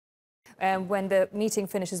when the meeting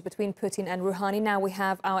finishes between Putin and Rouhani. Now we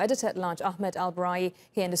have our editor-at-large, Ahmed Al-Barai,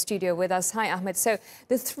 here in the studio with us. Hi, Ahmed. So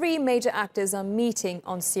the three major actors are meeting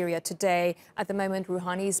on Syria today. At the moment,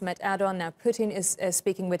 Rouhani's met Erdogan. Now Putin is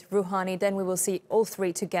speaking with Rouhani. Then we will see all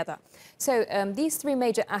three together. So these three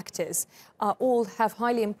major actors all have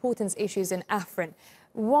highly important issues in Afrin.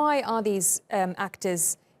 Why are these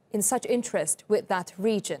actors in such interest with that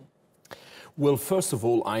region? Well, first of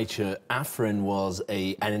all, Aisha, Afrin was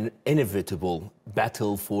an inevitable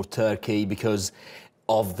battle for Turkey because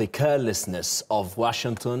of the carelessness of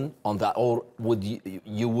Washington on that, or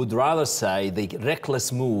you would rather say the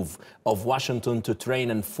reckless move of Washington to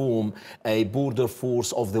train and form a border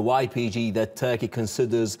force of the YPG that Turkey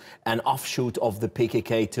considers an offshoot of the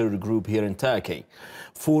PKK terror group here in Turkey.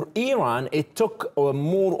 For Iran, it took a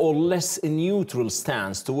more or less a neutral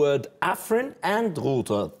stance toward Afrin and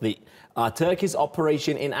Ghouta, Turkey's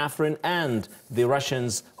operation in Afrin and the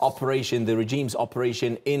Russians' operation, the regime's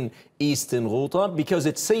operation in eastern Ghouta, because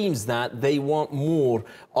it seems that they want more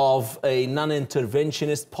of a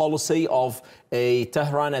non-interventionist policy of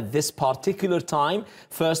Tehran at this particular time.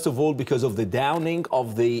 First of all, because of the downing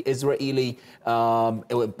of the Israeli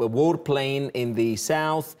warplane in the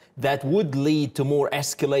south, that would lead to more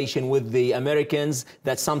escalation with the Americans.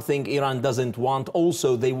 That's something Iran doesn't want.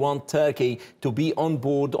 Also, they want Turkey to be on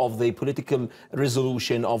board of the political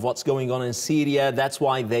resolution of what's going on in Syria. That's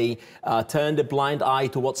why they turned a blind eye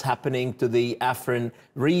to what's happening to the Afrin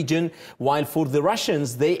region. While for the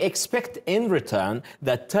Russians, they expect in return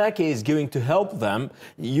that Turkey is going to help them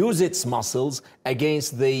use its muscles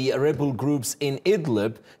against the rebel groups in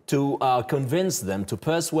Idlib to convince them, to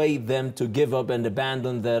persuade them to give up and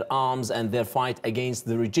abandon their arms and their fight against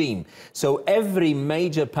the regime. So every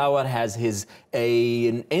major power has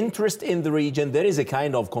an interest in the region. There is a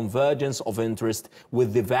kind of convergence of interest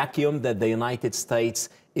with the vacuum that the United States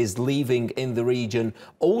is leaving in the region,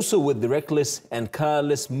 also with the reckless and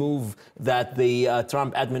careless move that the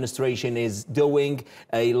Trump administration is doing,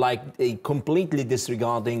 completely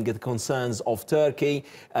disregarding the concerns of Turkey,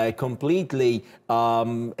 completely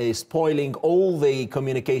spoiling all the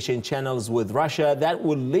communication channels with Russia. That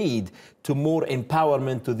will lead to more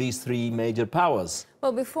empowerment to these three major powers.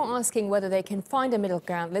 Well, before asking whether they can find a middle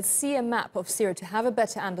ground, let's see a map of Syria to have a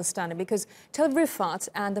better understanding, because Tel Rifat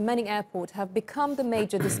and the Manning airport have become the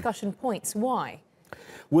major discussion points. Why?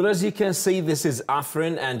 Well, as you can see, this is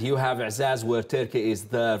Afrin, and you have Azaz, where Turkey is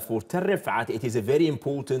there. For Tel Rifat, it is a very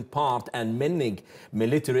important part and Manning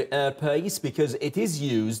military airbase because it is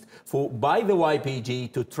used by the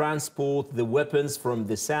YPG to transport the weapons from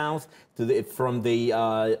the south from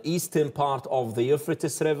the eastern part of the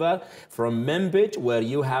Euphrates River, from Manbij, where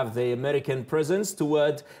you have the American presence,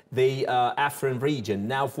 toward the Afrin region.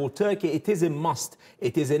 Now, for Turkey, it is a must.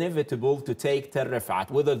 It is inevitable to take Tel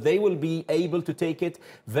Rifat. Whether they will be able to take it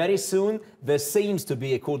very soon, there seems to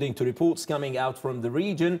be, according to reports coming out from the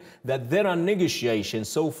region, that there are negotiations.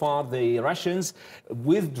 So far, the Russians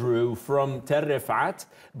withdrew from Tel Rifat,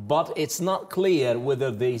 but it's not clear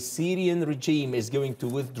whether the Syrian regime is going to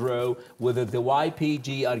withdraw, whether the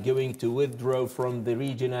YPG are going to withdraw from the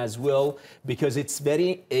region as well, because it's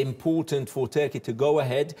very important for Turkey to go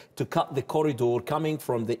ahead to cut the corridor coming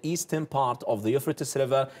from the eastern part of the Euphrates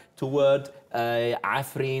River toward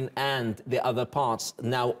Afrin and the other parts.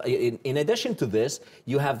 Now, in addition to this,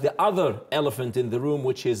 you have the other elephant in the room,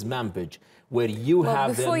 which is Manbij, where you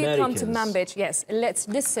have the Americans. Before you come to Manbij, yes, let's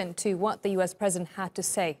listen to what the US president had to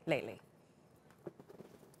say lately.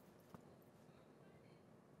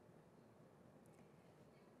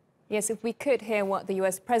 Yes, if we could hear what the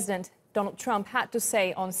US President Donald Trump had to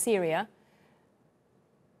say on Syria.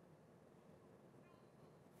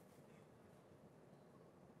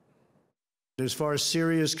 As far as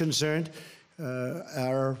Syria is concerned,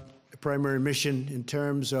 our primary mission in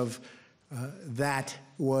terms of that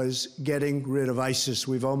was getting rid of ISIS.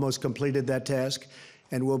 We've almost completed that task,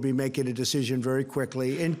 and we'll be making a decision very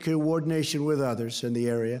quickly in coordination with others in the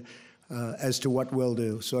area as to what we'll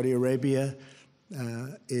do. Saudi Arabia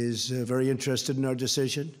is very interested in our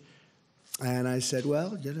decision. And I said,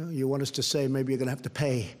 well, you know, you want us to say maybe you're going to have to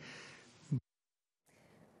pay.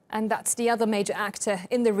 And that's the other major actor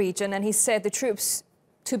in the region. And he said the troops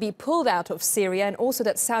to be pulled out of Syria, and also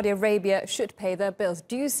that Saudi Arabia should pay their bills.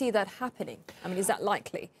 Do you see that happening? I mean, is that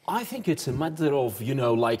likely? I think it's a matter of, you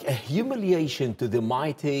know, like a humiliation to the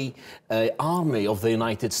mighty army of the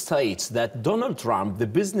United States that Donald Trump, the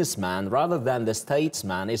businessman, rather than the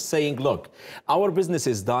statesman, is saying, look, our business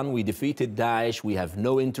is done. We defeated Daesh. We have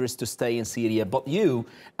no interest to stay in Syria. But you,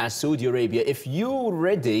 as Saudi Arabia, if you're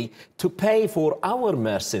ready to pay for our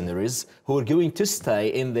mercenaries who are going to stay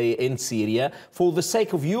in Syria for the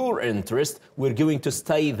sake of of your interest, we're going to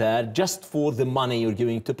stay there just for the money you're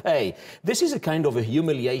going to pay. This is a kind of a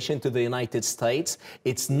humiliation to the United States.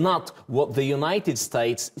 It's not what the United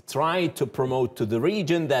States tried to promote to the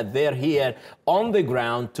region, that they're here on the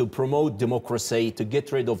ground to promote democracy, to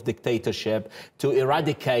get rid of dictatorship, to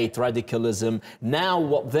eradicate radicalism. Now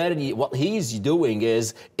what he's doing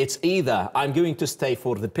is, it's either I'm going to stay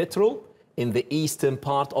for the petrol in the eastern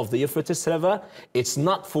part of the Euphrates River. It's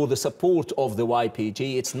not for the support of the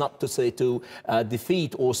YPG. It's not to say to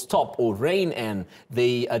defeat or stop or rein in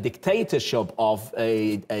the dictatorship of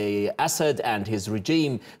Assad and his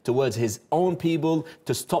regime towards his own people,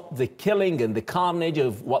 to stop the killing and the carnage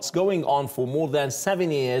of what's going on for more than 7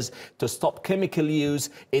 years, to stop chemical use.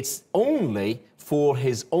 It's only for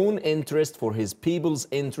his own interest, for his people's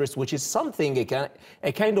interest, which is something,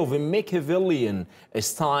 a kind of a Machiavellian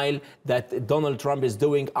style that Donald Trump is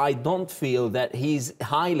doing. I don't feel that he's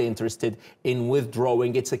highly interested in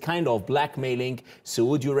withdrawing. It's a kind of blackmailing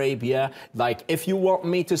Saudi Arabia, like, if you want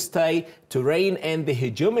me to stay, to rein in the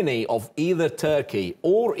hegemony of either Turkey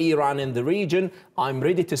or Iran in the region, I'm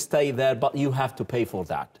ready to stay there, but you have to pay for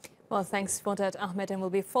that. Well, thanks for that, Ahmed, and we'll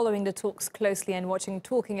be following the talks closely and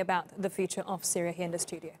talking about the future of Syria here in the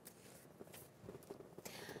studio.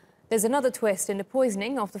 There's another twist in the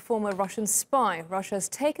poisoning of the former Russian spy. Russia's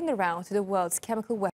taken the route to the world's chemical weapons.